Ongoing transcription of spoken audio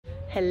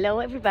Hello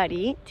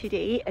everybody.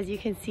 Today, as you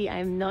can see,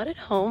 I'm not at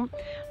home.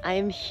 I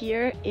am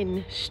here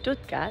in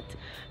Stuttgart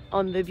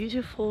on the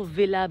beautiful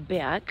Villa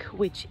Berg,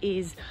 which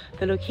is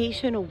the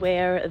location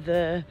where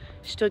the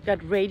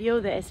Stuttgart radio,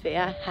 the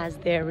SWR, has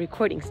their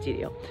recording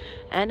studio.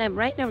 And I'm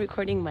right now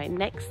recording my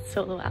next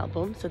solo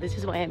album, so this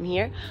is why I'm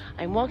here.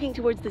 I'm walking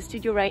towards the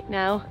studio right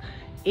now.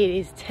 It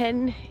is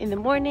 10 in the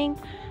morning.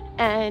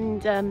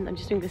 And I'm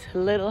just doing this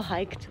little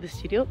hike to the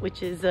studio,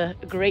 which is a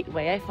great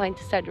way I find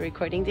to start a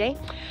recording day.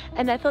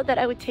 And I thought that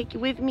I would take you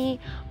with me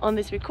on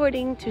this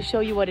recording to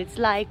show you what it's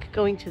like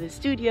going to the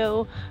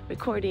studio,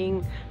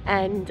 recording,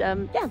 and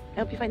yeah, I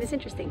hope you find this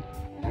interesting.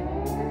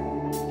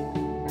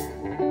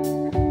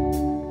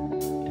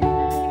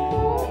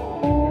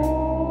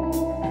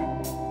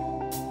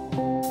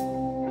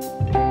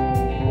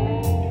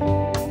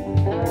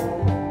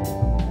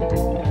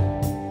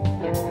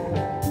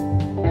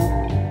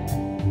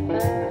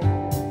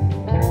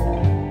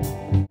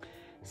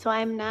 So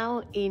I'm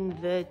now in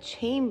the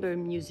chamber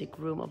music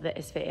room of the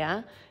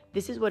SWR.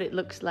 This is what it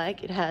looks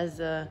like. It has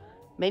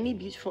many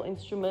beautiful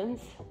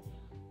instruments.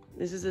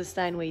 This is a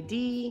Steinway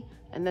D,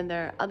 and then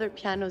there are other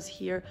pianos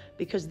here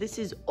because this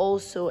is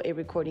also a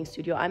recording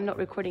studio. I'm not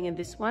recording in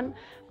this one.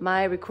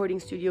 My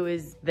recording studio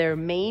is their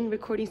main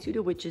recording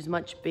studio, which is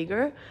much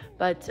bigger,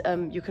 but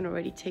you can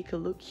already take a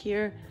look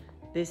here.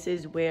 This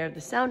is where the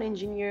sound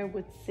engineer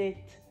would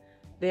sit.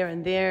 There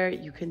and there,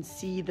 you can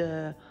see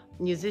the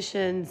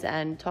musicians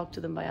and talk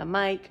to them via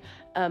mic.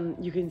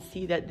 You can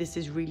see that this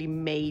is really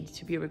made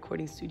to be a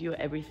recording studio.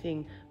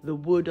 Everything, the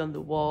wood on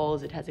the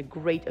walls, it has a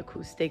great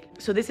acoustic.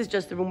 So this is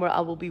just the room where I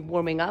will be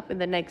warming up in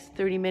the next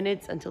 30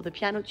 minutes until the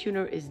piano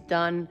tuner is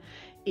done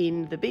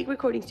in the big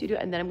recording studio,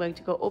 and then I'm going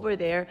to go over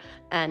there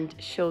and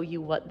show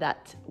you what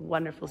that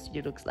wonderful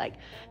studio looks like.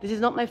 This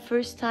is not my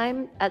first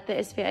time at the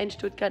SWR in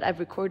Stuttgart. I've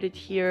recorded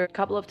here a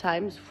couple of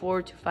times,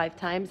 4 to 5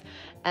 times,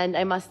 and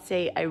I must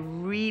say I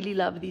really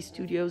love these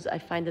studios. I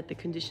find that the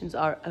conditions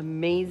are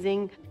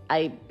amazing.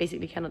 I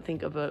basically cannot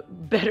think of a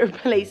better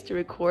place to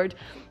record.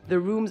 The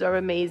rooms are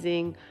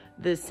amazing.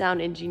 The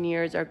sound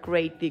engineers are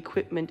great. The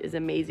equipment is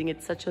amazing.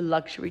 It's such a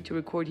luxury to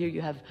record here.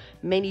 You have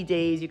many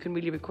days. You can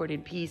really record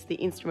in peace. The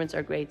instruments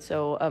are great.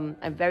 So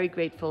I'm very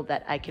grateful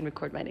that I can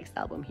record my next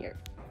album here.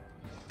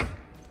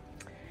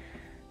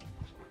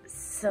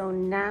 So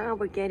now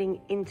we're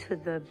getting into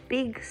the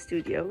big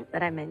studio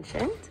that I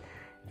mentioned.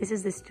 This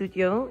is the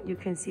studio. You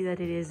can see that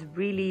it is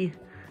really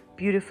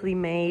beautifully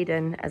made.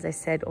 And as I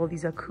said, all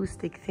these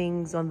acoustic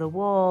things on the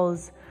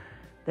walls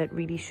that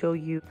really show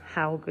you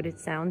how good it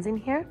sounds in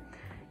here.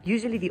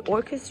 Usually the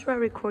orchestra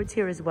records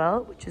here as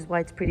well, which is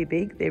why it's pretty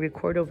big. They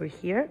record over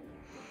here.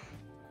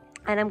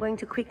 And I'm going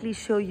to quickly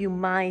show you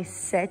my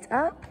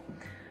setup.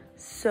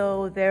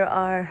 So there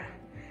are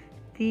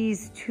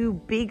these 2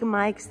 big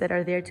mics that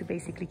are there to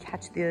basically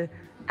catch the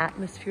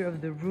atmosphere of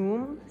the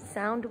room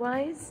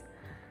sound-wise.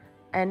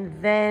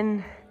 And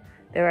then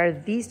there are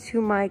these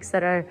 2 mics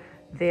that are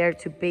there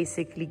to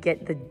basically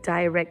get the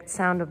direct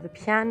sound of the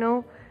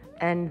piano.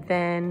 And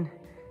then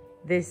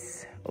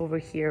this over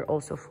here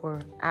also for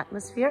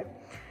atmosphere.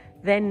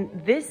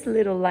 Then this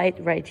little light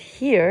right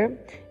here,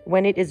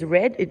 when it is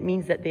red, it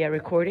means that they are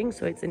recording.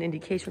 So it's an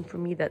indication for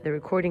me that the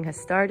recording has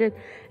started.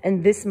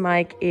 And this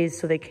mic is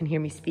so they can hear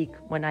me speak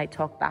when I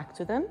talk back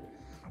to them.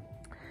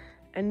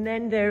 And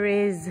then there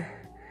is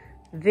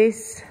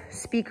this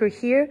speaker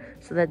here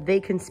so that they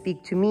can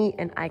speak to me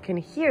and I can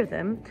hear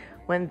them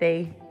when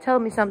they tell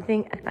me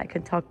something, and I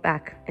can talk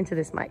back into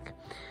this mic.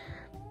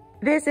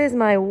 This is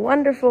my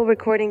wonderful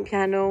recording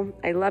piano.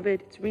 I love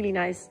it. It's really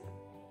nice.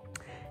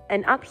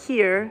 And up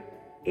here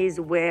is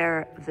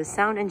where the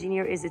sound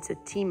engineer is. It's a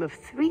team of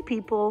 3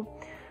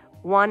 people.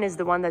 One is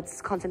the one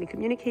that's constantly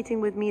communicating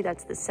with me.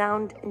 That's the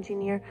sound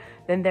engineer.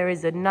 Then there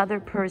is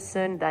another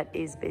person that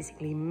is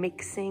basically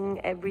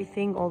mixing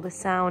everything, all the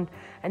sound.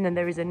 And then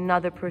there is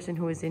another person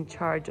who is in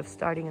charge of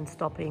starting and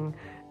stopping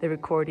the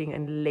recording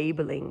and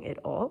labeling it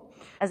all.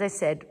 As I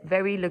said,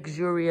 very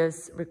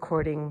luxurious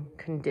recording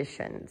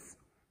conditions.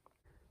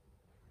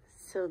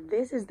 So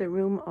this is the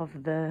room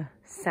of the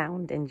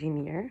sound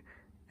engineer.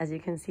 As you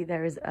can see,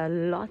 there is a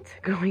lot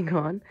going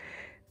on.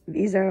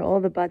 These are all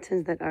the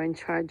buttons that are in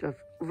charge of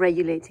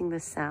regulating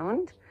the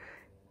sound.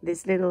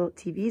 This little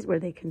TV is where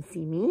they can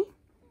see me.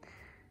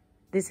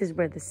 This is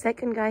where the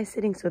second guy is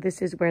sitting. So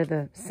this is where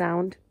the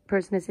sound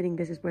person is sitting.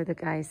 This is where the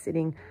guy is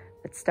sitting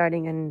that's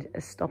starting and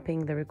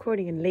stopping the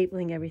recording and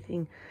labeling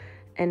everything.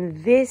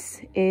 And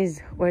this is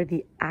where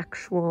the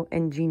actual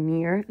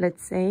engineer,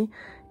 let's say,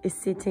 is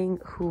sitting,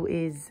 who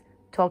is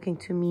talking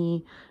to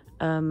me,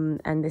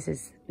 and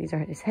these are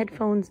his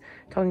headphones,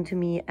 talking to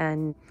me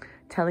and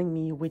telling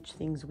me which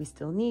things we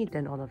still need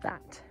and all of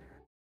that.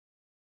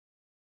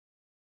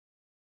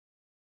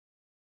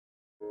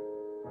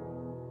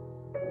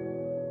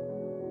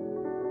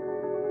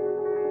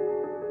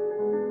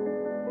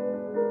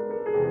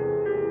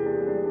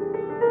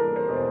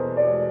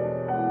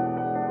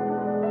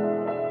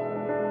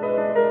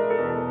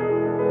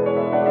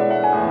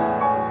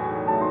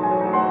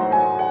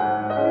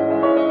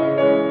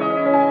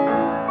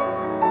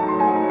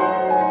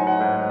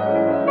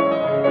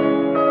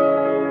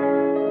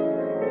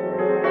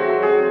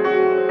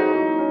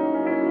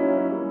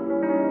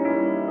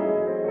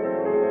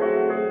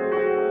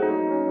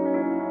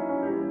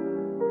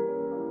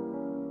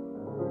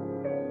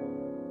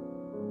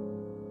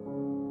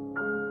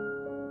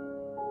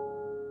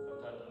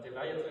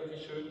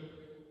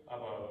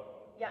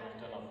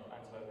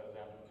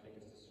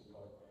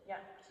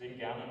 Deswegen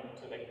gerne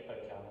direkt bei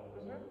Piano oder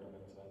so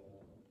auf der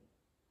Webseite.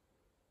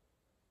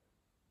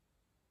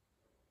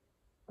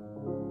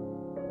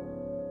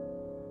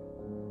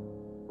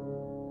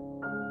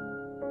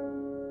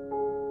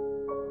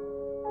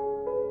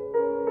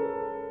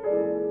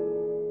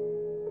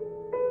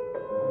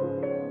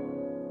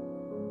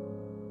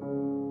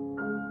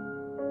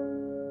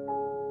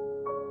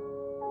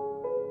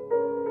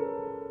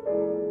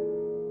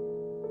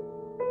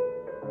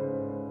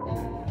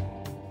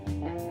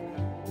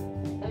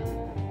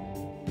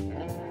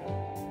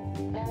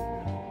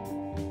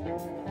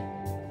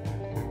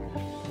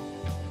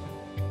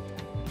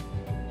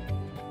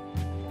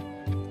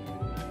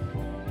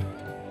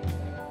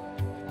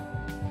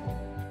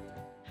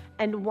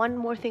 And one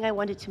more thing I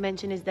wanted to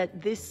mention is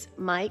that this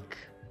mic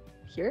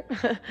here,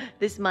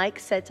 this mic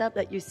setup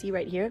that you see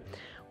right here,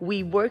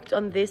 we worked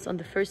on this on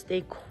the first day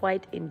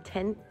quite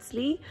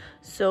intensely.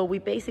 So we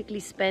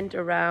basically spent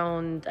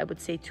around, I would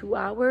say 2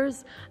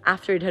 hours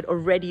after it had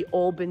already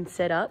all been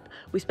set up.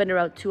 We spent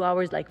around 2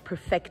 hours like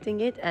perfecting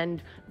it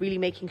and really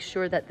making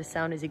sure that the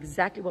sound is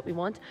exactly what we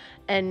want.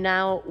 And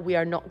now we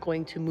are not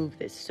going to move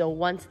this. So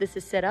once this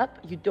is set up,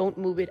 you don't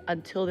move it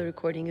until the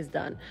recording is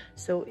done.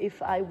 So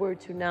if I were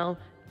to now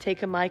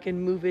take a mic and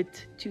move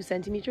it 2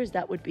 centimeters,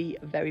 that would be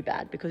very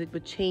bad because it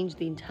would change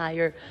the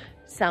entire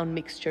sound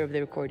mixture of the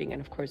recording.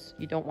 And of course,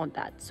 you don't want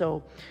that.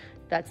 So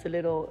that's a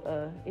little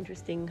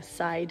interesting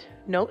side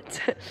note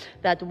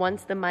that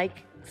once the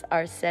mics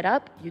are set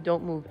up, you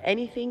don't move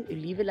anything. You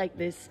leave it like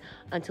this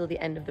until the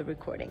end of the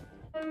recording.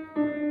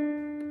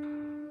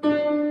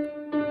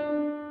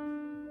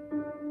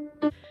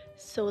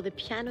 So the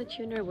piano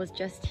tuner was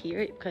just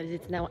here because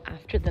it's now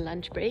after the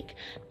lunch break,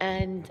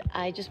 and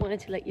I just wanted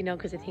to let you know,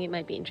 because I think it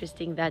might be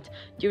interesting, that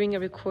during a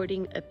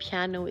recording a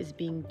piano is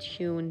being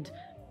tuned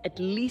at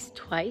least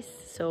twice,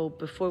 so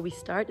before we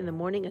start in the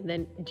morning and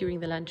then during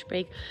the lunch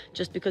break,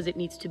 just because it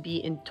needs to be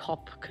in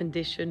top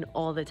condition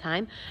all the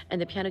time. And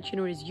the piano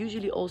tuner is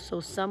usually also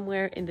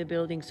somewhere in the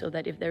building, so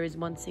that if there is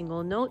one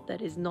single note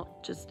that is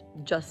not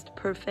just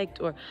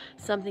perfect or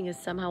something is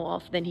somehow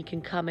off, then he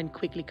can come and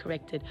quickly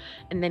correct it,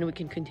 and then we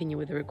can continue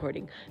with the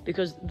recording.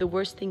 Because the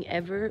worst thing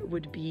ever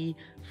would be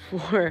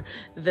for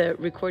the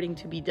recording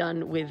to be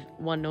done with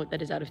one note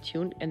that is out of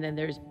tune, and then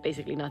there's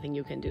basically nothing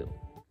you can do.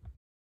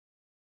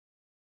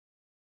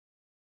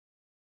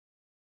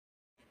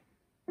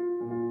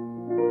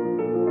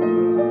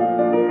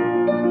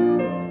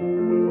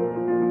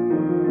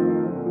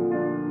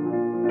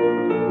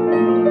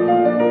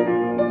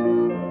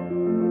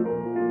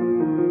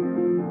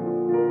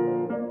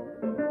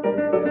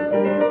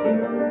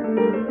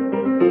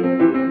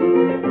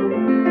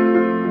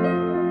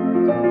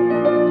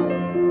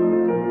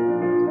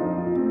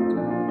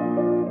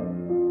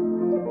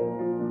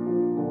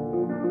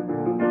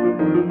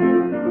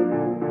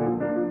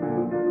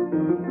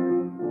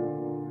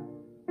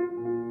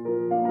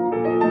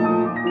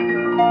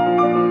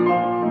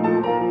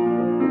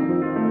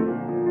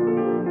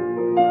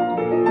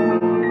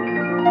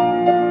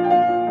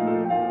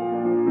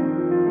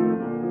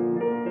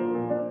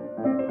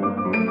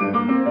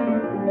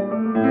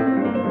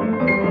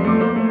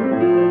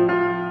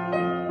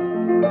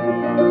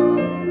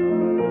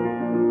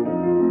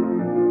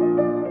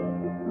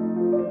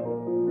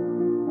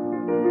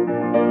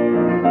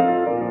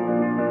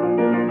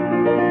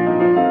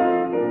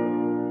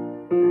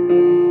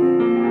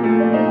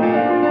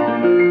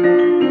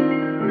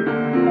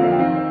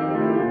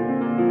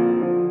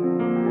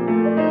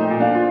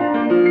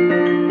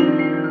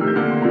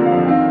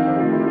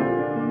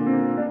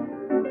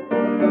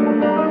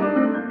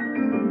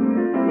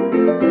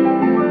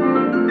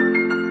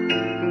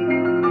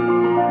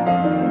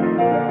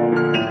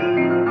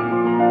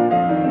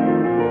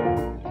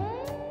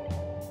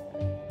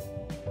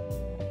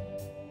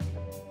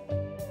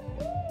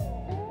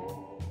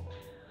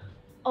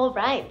 All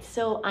right,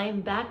 so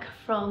I'm back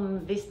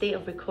from this day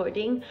of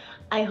recording.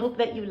 I hope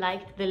that you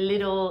liked the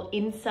little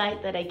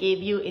insight that I gave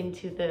you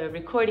into the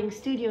recording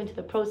studio, into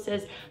the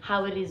process,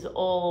 how it is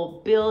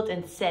all built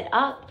and set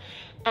up.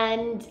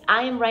 And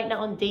I am right now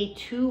on day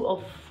 2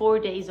 of 4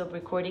 days of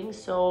recording,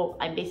 so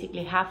I'm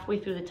basically halfway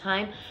through the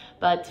time.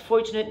 But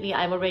fortunately,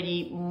 I'm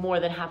already more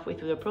than halfway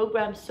through the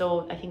program,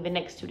 so I think the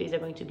next 2 days are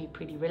going to be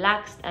pretty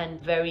relaxed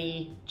and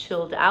very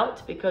chilled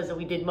out because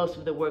we did most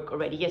of the work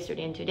already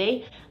yesterday and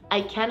today.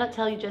 I cannot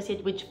tell you just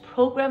yet which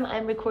program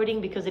I'm recording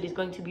because it is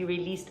going to be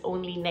released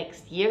only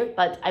next year,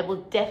 but I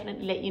will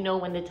definitely let you know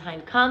when the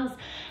time comes,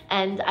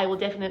 and I will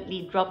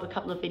definitely drop a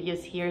couple of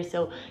videos here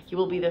so you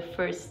will be the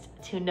first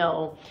to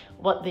know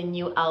what the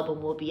new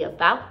album will be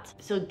about.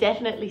 So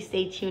definitely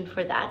stay tuned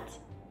for that.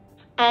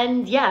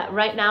 And yeah,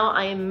 right now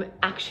I'm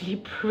actually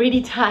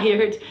pretty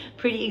tired,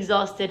 pretty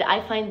exhausted.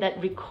 I find that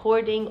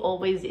recording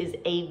always is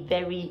a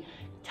very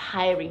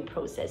tiring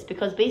process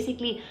because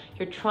basically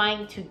you're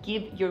trying to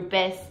give your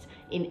best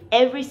in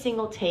every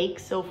single take.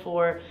 So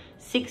for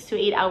 6 to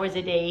 8 hours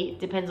a day,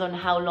 depends on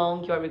how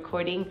long you're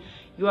recording,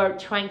 you are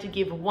trying to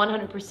give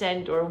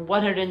 100% or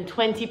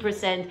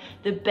 120%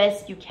 the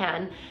best you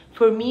can.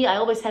 For me, I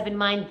always have in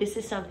mind, this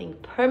is something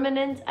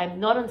permanent. I'm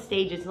not on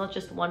stage. It's not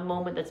just one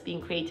moment that's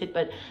being created,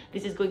 but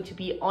this is going to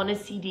be on a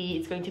CD.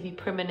 It's going to be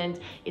permanent.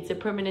 It's a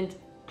permanent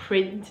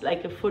print,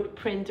 like a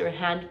footprint or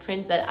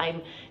handprint that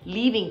I'm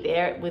leaving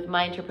there with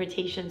my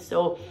interpretation.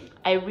 So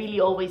I really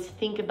always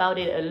think about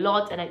it a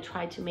lot, and I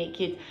try to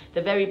make it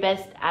the very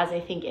best, as I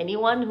think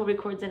anyone who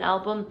records an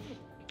album.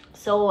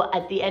 So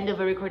at the end of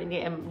a recording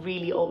day, I'm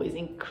really always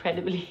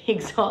incredibly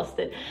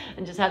exhausted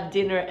and just have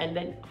dinner and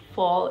then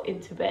fall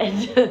into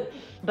bed.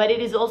 But it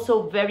is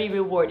also very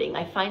rewarding.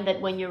 I find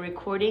that when you're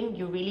recording,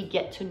 you really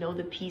get to know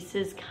the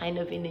pieces kind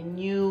of in a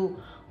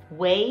new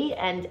way,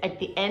 and at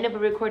the end of a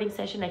recording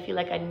session, I feel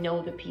like I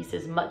know the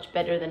pieces much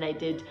better than I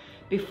did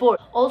before.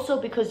 Also,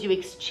 because you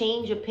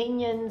exchange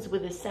opinions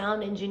with a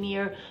sound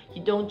engineer,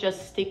 you don't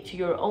just stick to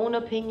your own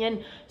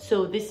opinion.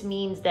 So this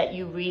means that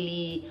you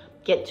really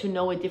get to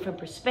know a different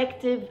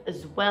perspective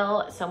as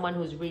well, someone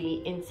who's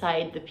really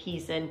inside the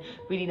piece and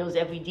really knows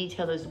every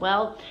detail as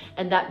well,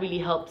 and that really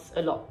helps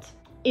a lot.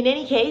 In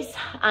any case,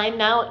 I'm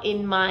now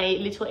in my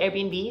little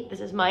Airbnb. This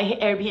is my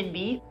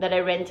Airbnb that I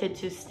rented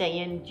to stay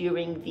in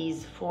during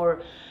these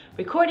 4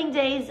 recording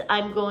days.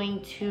 I'm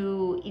going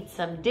to eat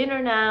some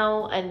dinner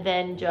now and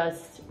then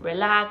just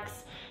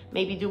relax,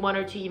 maybe do 1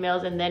 or 2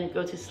 emails and then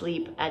go to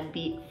sleep and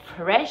be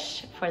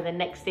fresh for the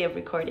next day of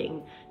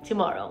recording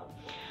tomorrow.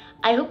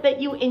 I hope that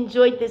you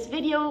enjoyed this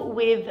video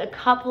with a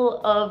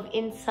couple of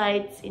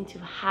insights into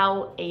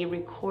how a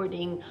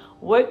recording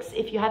works.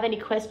 If you have any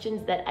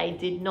questions that I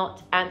did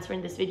not answer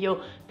in this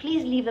video,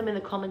 please leave them in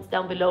the comments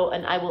down below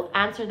and I will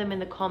answer them in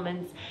the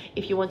comments.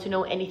 If you want to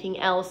know anything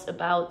else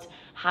about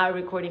how a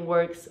recording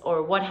works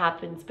or what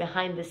happens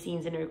behind the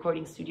scenes in a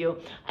recording studio,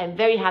 I'm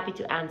very happy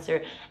to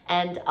answer,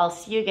 and I'll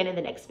see you again in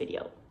the next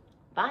video.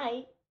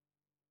 Bye!